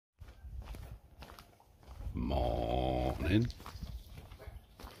Morning.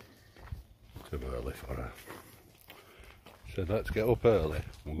 Too early for her. She said, let's get up early.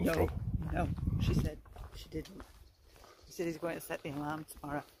 No, she said she didn't. She said he's going to set the alarm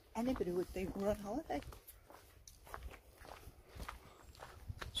tomorrow. Anybody would think we're on holiday.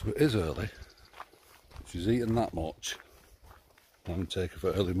 So it is early. She's eaten that much. I'm going to take her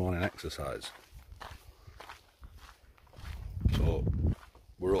for early morning exercise. So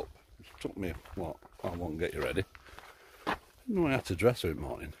we're up. It took me, what, I won't get you ready. I didn't know I had to dress her in the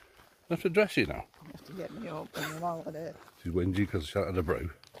morning. I have to dress you now. You have to get me up when I'm on holiday. She's whingy because she had a brew.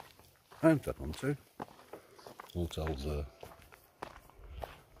 I haven't had one too. Hotel's and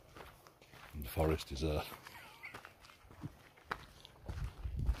the forest is there.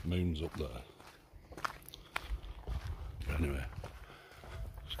 Moon's up there. But anyway,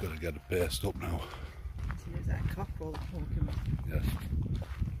 just got to get her paced up now. So there's that cockerel walking. Yes.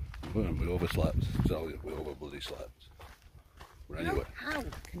 We overslept. Tell you, we over bloody slept. But anyway. How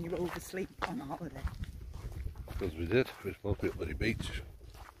can you oversleep on a holiday? Because we did. We were supposed to be at the beach.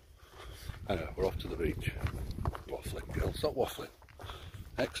 Anyway, we're off to the beach. Waffling, girl. Stop waffling.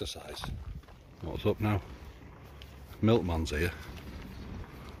 Exercise. What's up now? Milkman's here.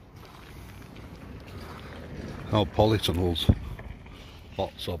 Our polytunnels.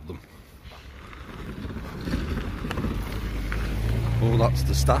 Lots of them. Oh, that's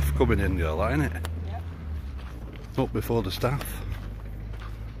the staff coming in, girl, ain't it? Yep. Up before the staff.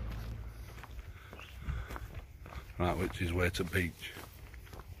 Right, which is way to beach.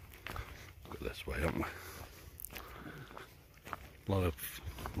 Go this way, haven't we? A lot of,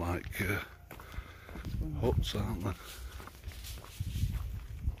 like, huts, aren't there?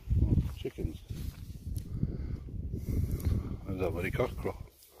 Oh, chickens. There's that bloody cockerel.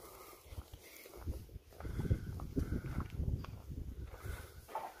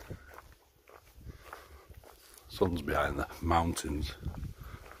 Sun's behind the mountains,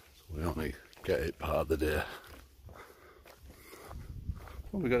 so we only get it part of the day.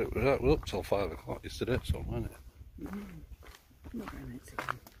 Well, we got it. We're up till 5 o'clock yesterday, so wasn't it? Not very minutes ago.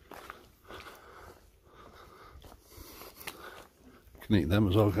 You can eat them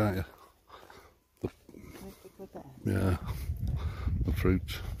as well, can't you? Yeah, the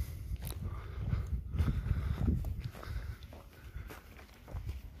fruit.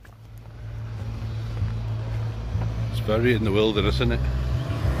 It's very in the wilderness, isn't it?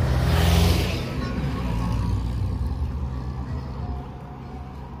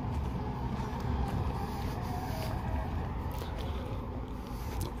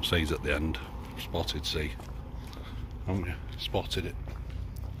 Sea's at the end. Spotted sea. Haven't you? Spotted it.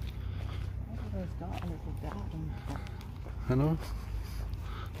 I know.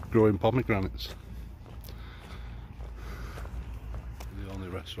 Growing pomegranates. The only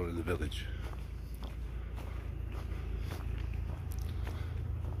restaurant in the village.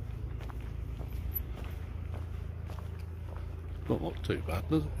 Don't look too bad,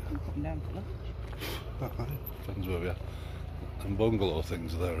 does it? Come down for lunch. Depends where we are. And bungalow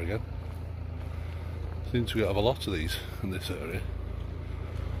things are there again. Seems to have a lot of these in this area.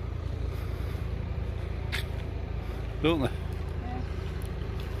 Don't they?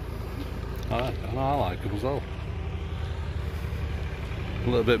 Yeah. I like them as well. A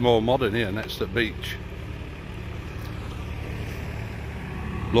little bit more modern here next to the beach.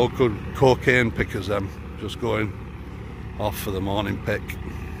 Local cocaine pickers them, just going off for the morning pick.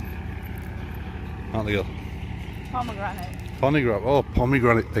 Aren't they? Pomegranate.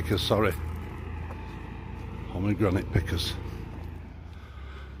 Pomegranate pickers, sorry. Pomegranate pickers.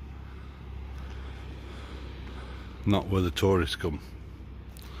 Not where the tourists come.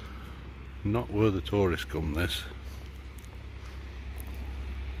 Not where the tourists come, this.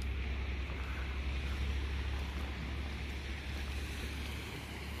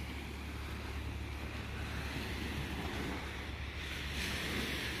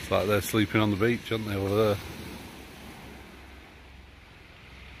 It's like they're sleeping on the beach, aren't they, over there?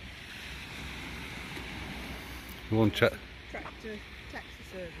 You want to check? Tractor taxi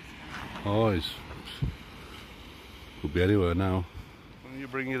service. Oh, he's could be anywhere now. When you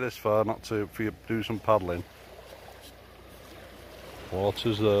bring you this far, not to for you to do some paddling.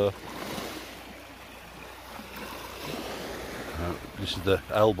 Water's there. This is the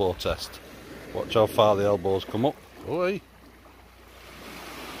elbow test. Watch how far the elbows come up. Oi!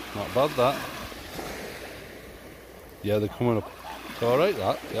 Not bad that. Yeah, they're coming up. It's alright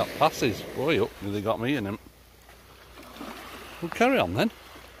that. That passes. Way up. They got me in him. Well, carry on then.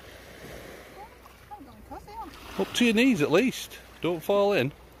 Up to your knees at least. Don't fall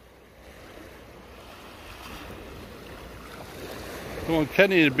in. Come on,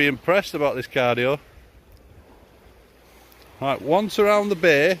 Kenny would be impressed about this cardio. Right, once around the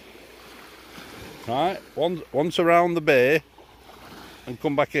bay. Right, once around the bay and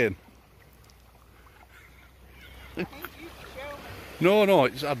come back in. No,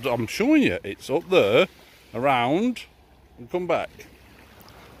 I'm showing you. It's up there, around, and come back.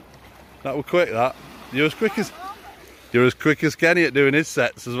 That was quick, that. You're as quick as Kenny at doing his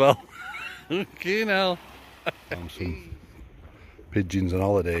sets as well. Okay, now. Some pigeons on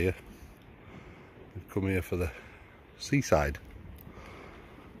holiday here. They've come here for the seaside.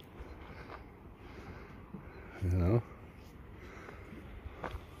 You know.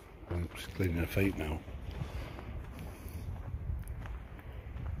 I'm just cleaning her feet now.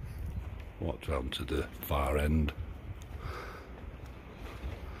 Watch round to the far end.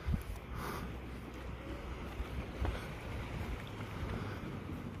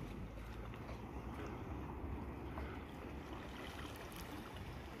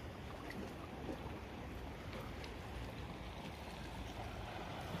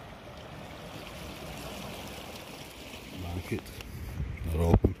 Market, not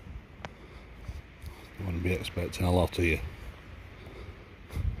open. You wouldn't be expecting a lot of you.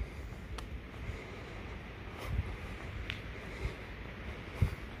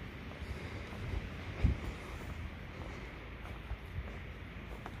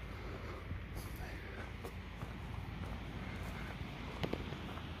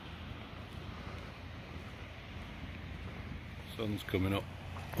 Sun's coming up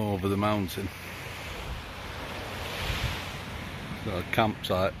over the mountain. Got a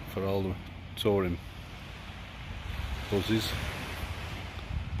campsite for all the touring buses.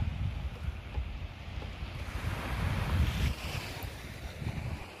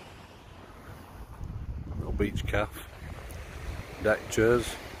 Little beach cafe, deck chairs,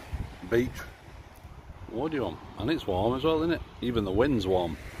 beach. What do you want? And it's warm as well, isn't it? Even the wind's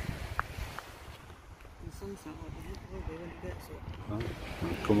warm. The sun's not like that, will be when it gets up.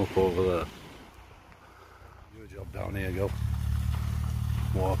 Oh, come up over there. Your job down here, girl.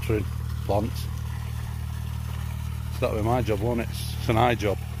 Watering plants. That'll be my job, won't it? It's an eye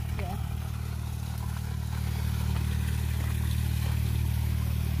job. Yeah.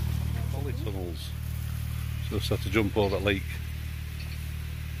 Polytunnels. So just have to jump over that leak.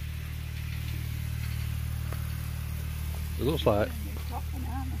 It looks like.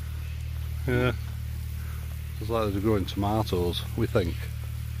 Yeah. It's like they're growing tomatoes, we think.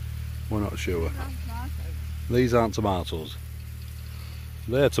 We're not sure. These aren't tomatoes.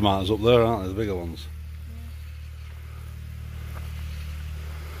 They're tomatoes up there, aren't they? The bigger ones.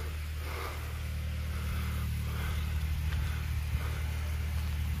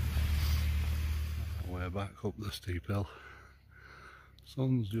 We're back up the steep hill.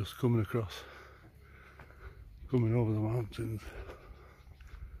 Sun's just coming across, coming over the mountains.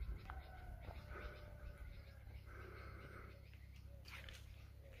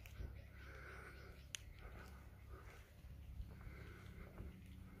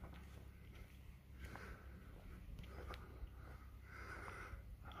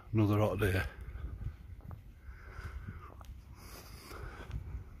 Another hot day.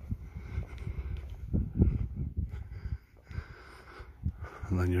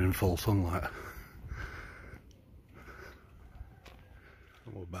 And then you're in full sunlight.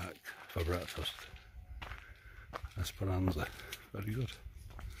 And we're back for breakfast. Esperanza, very good.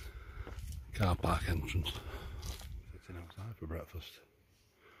 Car park entrance. Sitting outside for breakfast.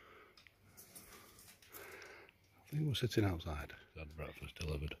 I think we're sitting outside. Had breakfast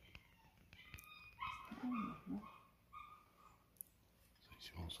delivered.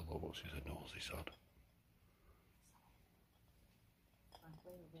 She wants to look, but she's a nosy sod.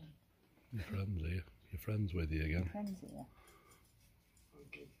 Your friend's here. Your friend's with you again. Friends here.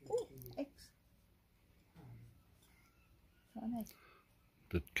 Ooh, eggs. What an egg?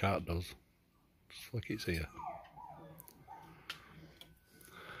 The cat does. Just like it's here.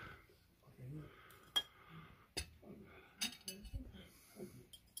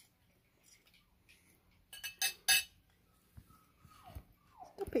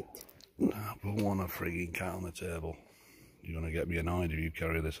 Stop it. I don't want a frigging cat on the table. You're going to get me annoyed if you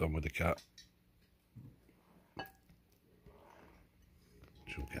carry this on with the cat.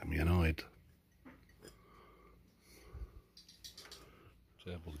 She'll get me annoyed.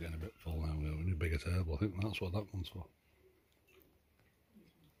 Table's getting a bit full now. We need a bigger table. I think that's what that one's for.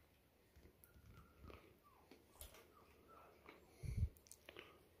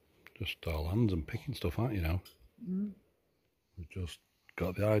 Just all hands and picking stuff, aren't you now? We've just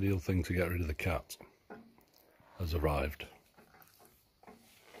got the ideal thing to get rid of the cat. Has arrived.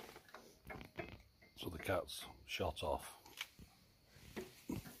 So the cat's shot off.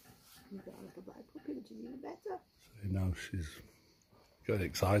 You've got like a black puppy, which is even better. So now she's getting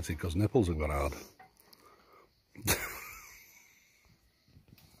excited because nipples have gone hard.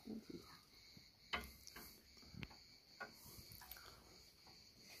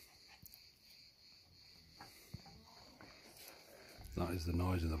 That is the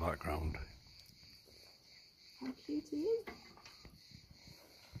noise in the background. How cute he is.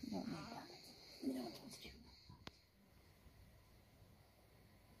 You don't need that. You don't